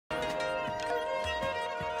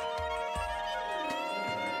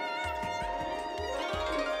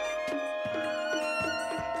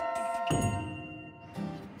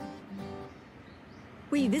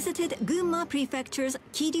visited Gunma Prefecture's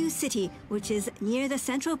Kiryu City, which is near the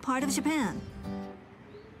central part of Japan.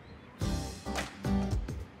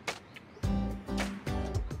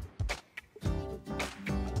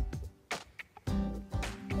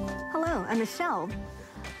 Hello, I'm Michelle.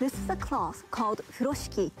 This is a cloth called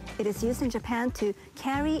furoshiki. It is used in Japan to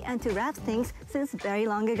carry and to wrap things since very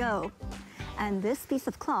long ago. And this piece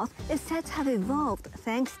of cloth is said to have evolved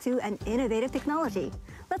thanks to an innovative technology.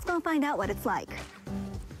 Let's go and find out what it's like.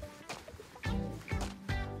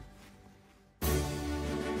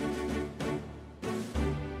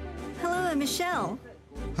 Hello, I'm Michelle.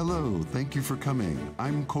 Hello, thank you for coming.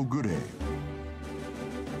 I'm Kogure.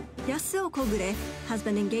 Yasuo Kogure has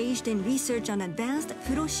been engaged in research on advanced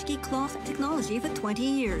furoshiki cloth technology for 20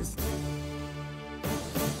 years.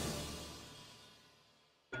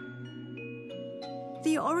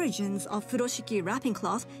 The origins of furoshiki wrapping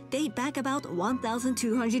cloth date back about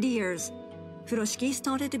 1,200 years. Furoshiki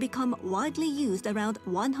started to become widely used around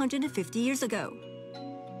 150 years ago.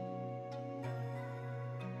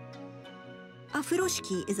 A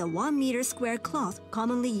furoshiki is a 1-meter square cloth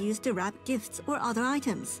commonly used to wrap gifts or other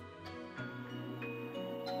items.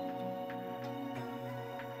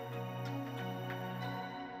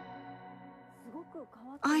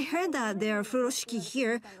 I heard that there are furoshiki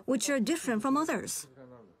here which are different from others.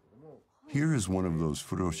 Here is one of those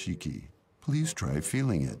furoshiki. Please try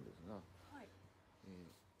feeling it.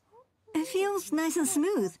 It feels nice and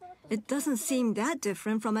smooth. It doesn't seem that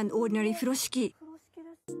different from an ordinary furoshiki.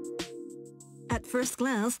 At first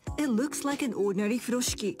glance, it looks like an ordinary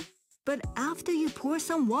furoshiki. But after you pour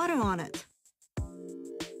some water on it...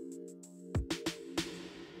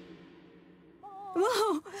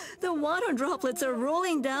 Whoa! The water droplets are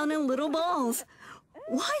rolling down in little balls.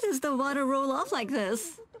 Why does the water roll off like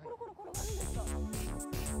this?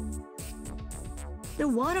 The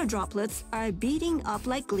water droplets are beating up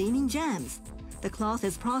like gleaming gems. The cloth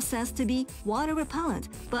is processed to be water repellent,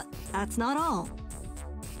 but that's not all.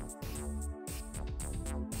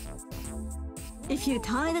 If you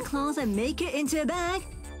tie the cloth and make it into a bag,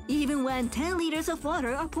 even when 10 liters of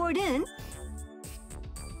water are poured in,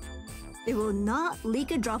 it will not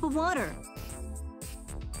leak a drop of water.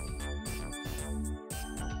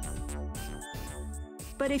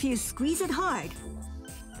 But if you squeeze it hard,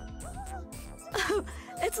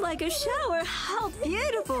 it's like a shower. How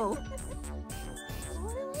beautiful!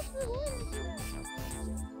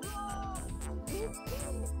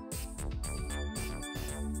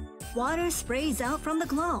 Water sprays out from the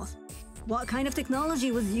cloth. What kind of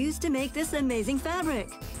technology was used to make this amazing fabric?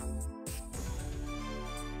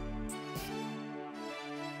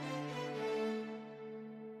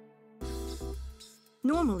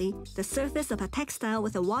 Normally, the surface of a textile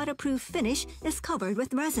with a waterproof finish is covered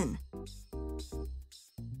with resin.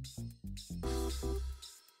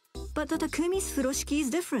 But the Takumi's furoshiki is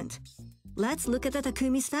different. Let's look at the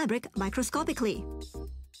Takumi's fabric microscopically.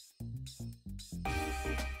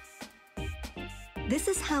 This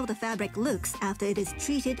is how the fabric looks after it is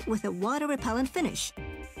treated with a water-repellent finish.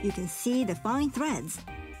 You can see the fine threads.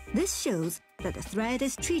 This shows that the thread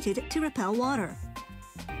is treated to repel water.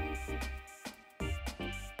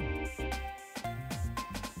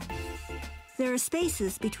 There are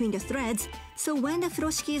spaces between the threads, so when the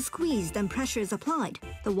furoshiki is squeezed and pressure is applied,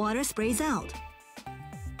 the water sprays out.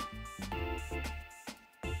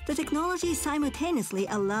 The technology simultaneously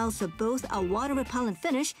allows for both a water-repellent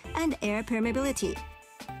finish and air permeability.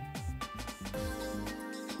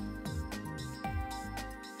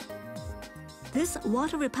 This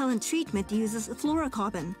water-repellent treatment uses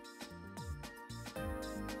fluorocarbon.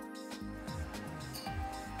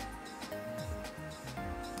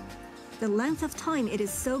 The length of time it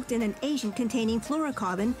is soaked in an agent containing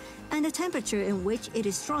fluorocarbon and the temperature in which it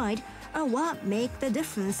is dried are what make the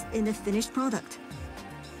difference in the finished product.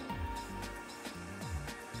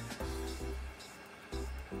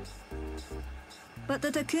 But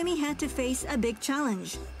the Takumi had to face a big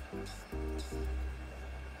challenge.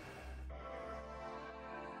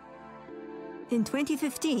 In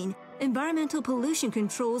 2015, environmental pollution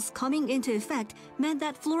controls coming into effect meant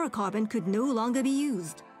that fluorocarbon could no longer be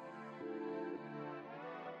used.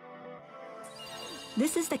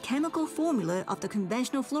 This is the chemical formula of the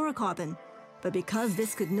conventional fluorocarbon, but because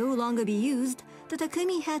this could no longer be used, the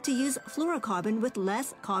Takumi had to use fluorocarbon with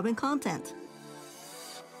less carbon content.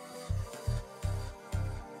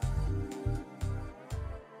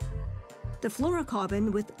 The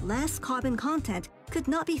fluorocarbon with less carbon content could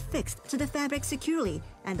not be fixed to the fabric securely,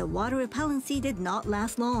 and the water repellency did not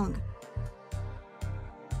last long.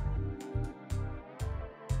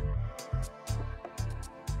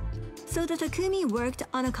 So the Takumi worked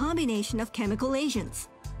on a combination of chemical agents.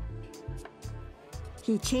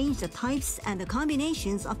 He changed the types and the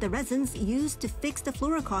combinations of the resins used to fix the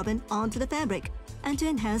fluorocarbon onto the fabric and to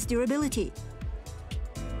enhance durability.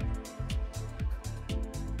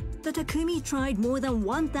 The Takumi tried more than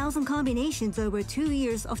 1,000 combinations over 2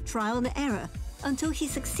 years of trial and error until he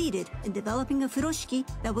succeeded in developing a furoshiki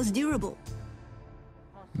that was durable.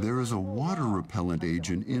 There is a water-repellent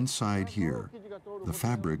agent inside here. The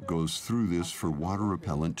fabric goes through this for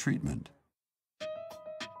water-repellent treatment.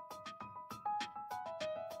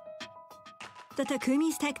 The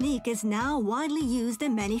Takumi's technique is now widely used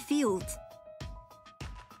in many fields.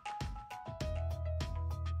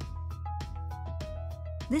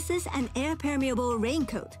 This is an air-permeable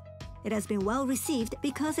raincoat. It has been well received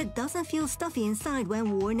because it doesn't feel stuffy inside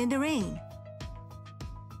when worn in the rain.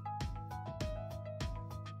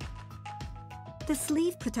 The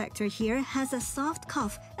sleeve protector here has a soft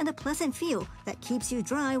cuff and a pleasant feel that keeps you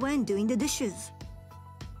dry when doing the dishes.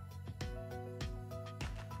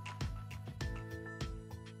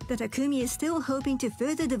 The Takumi is still hoping to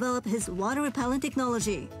further develop his water-repellent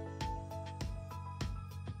technology.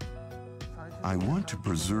 I want to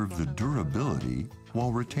preserve the durability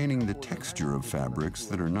while retaining the texture of fabrics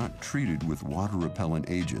that are not treated with water-repellent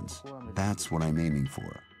agents. That's what I'm aiming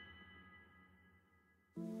for.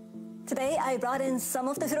 Today, I brought in some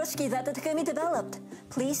of the furoshiki that the Takumi developed.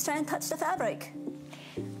 Please try and touch the fabric.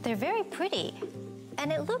 They're very pretty,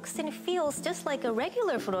 and it looks and feels just like a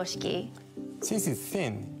regular furoshiki. Since it's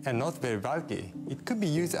thin and not very bulky, it could be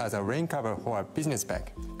used as a rain cover for a business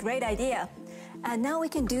bag. Great idea. And now we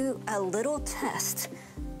can do a little test.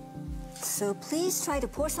 So please try to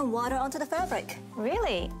pour some water onto the fabric.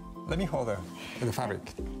 Really? Let me hold the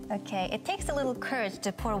fabric. Okay, it takes a little courage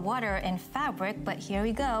to pour water in fabric, but here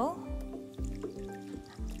we go.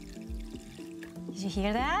 Did you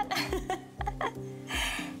hear that?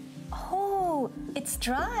 Oh, it's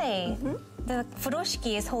dry. The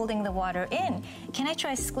furoshiki is holding the water in. Can I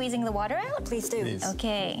try squeezing the water out? Please do. Please.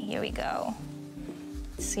 Okay, here we go.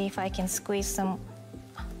 See if I can squeeze some.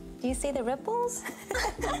 Do you see the ripples?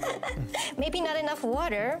 Maybe not enough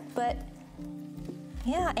water, but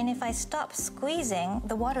yeah, and if I stop squeezing,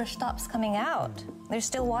 the water stops coming out. There's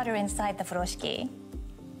still water inside the furoshiki.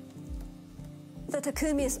 The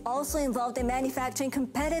Takumi is also involved in manufacturing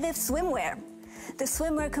competitive swimwear. The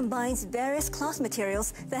swimwear combines various cloth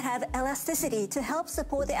materials that have elasticity to help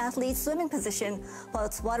support the athlete's swimming position, while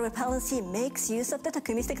its water repellency makes use of the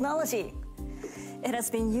Takumi's technology. It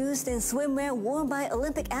has been used in swimwear worn by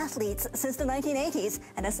Olympic athletes since the 1980s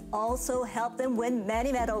and has also helped them win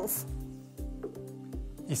many medals.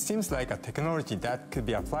 It seems like a technology that could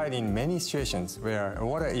be applied in many situations where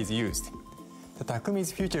water is used. The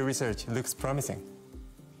Takumi's future research looks promising.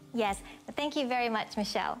 Yes, thank you very much,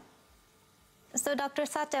 Michelle. So, Dr.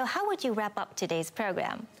 Sato, how would you wrap up today's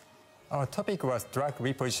program? Our topic was drug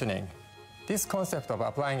repositioning. This concept of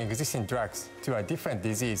applying existing drugs to a different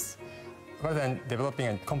disease rather than developing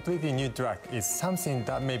a completely new drug is something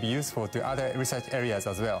that may be useful to other research areas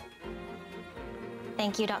as well.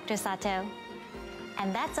 Thank you, Dr. Sato.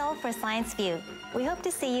 And that's all for Science View. We hope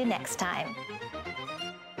to see you next time.